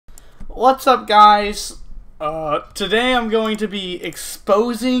What's up, guys? Today I'm going to be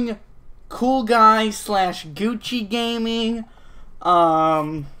exposing Cool Guy / Gucci Gaming.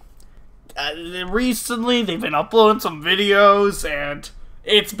 Recently they've been uploading some videos and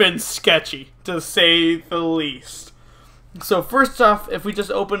it's been sketchy, to say the least. So first off, if we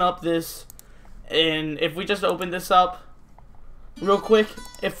just open up this, and if we just open this up real quick,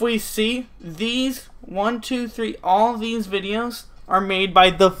 if we see these, 1, 2, 3, all these videos are made by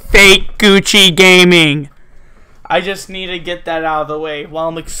the fake Gucci Gaming. I just need to get that out of the way while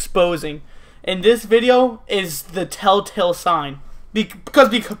I'm exposing. And this video is the telltale sign. Because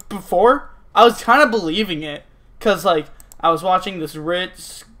before, I was kind of believing it. Because, like, I was watching this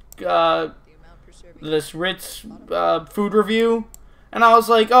Ritz food review. And I was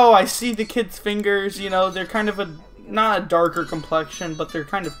like, oh, I see the kid's fingers, you know, they're kind of not a darker complexion, but they're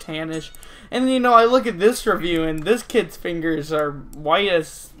kind of tannish. And, you know, I look at this review, and this kid's fingers are white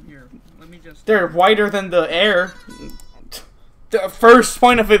as... Here, let me just... They're whiter than the air. The first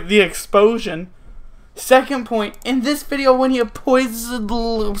point of it, the explosion. Second point, in this video, when he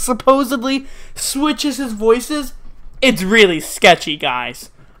supposedly switches his voices, it's really sketchy, guys.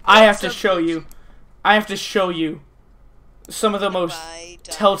 I have to show you some of the most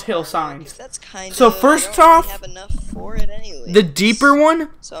telltale signs. So first off, the deeper one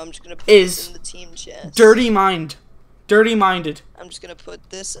is Dirty Minded. I'm just gonna put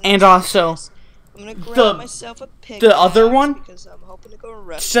this in and also I'm gonna grab myself a the other one because I'm hoping to go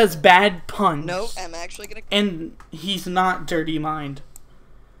arrest says Bad Puns. No, I'm actually gonna. And he's not Dirty Mind.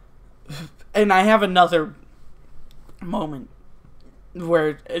 And I have another moment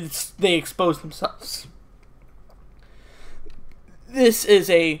where they expose themselves. This is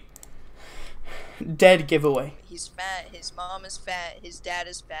a dead giveaway. He's fat. His mom is fat. His dad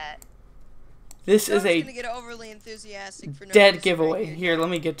is fat. This is a gonna get overly enthusiastic for no dead giveaway. Here, let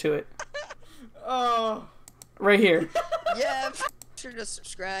me get to it. Oh, right here. Yeah, be sure to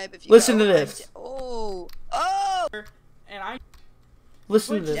subscribe if you. Listen to this. Oh. And I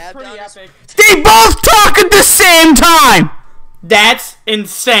listen to this. Pretty epic. They both talk at the same time. That's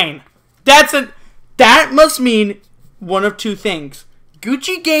insane. That must mean one of two things.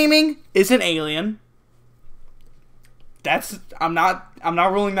 Gucci Gaming is an alien. I'm not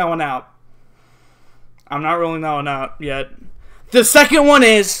ruling that one out. I'm not ruling that one out yet. The second one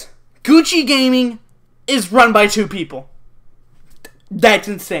is Gucci Gaming is run by two people. That's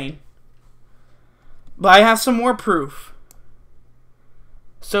insane. But I have some more proof.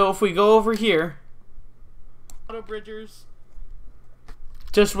 So if we go over here, Auto Bridgers,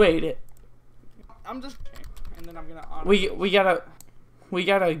 just wait it. I'm just, and then I'm gonna. We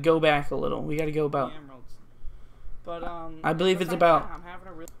gotta go back a little. We gotta go about. But I believe it's about. I'm having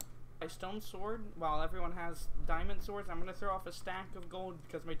a really stone sword while everyone has diamond swords. I'm gonna throw off a stack of gold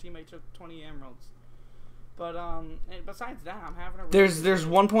because my teammate took 20 emeralds. But and besides that, I'm having a. There's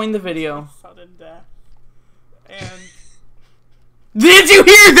one point in the video. Sudden death. And did you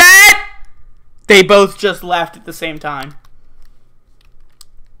hear that? They both just laughed at the same time.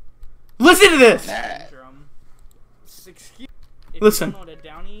 Listen to this. Listen. You don't know what a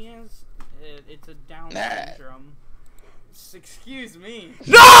downy is? It's a Down syndrome. Excuse me.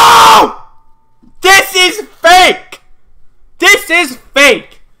 No! This is fake! This is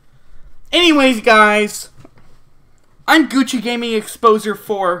fake! Anyways, guys, I'm Gucci Gaming Exposer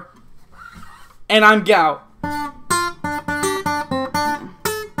 4, and I'm Gout.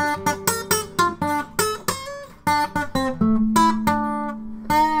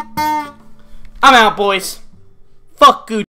 I'm out, boys. Fuck Gucci.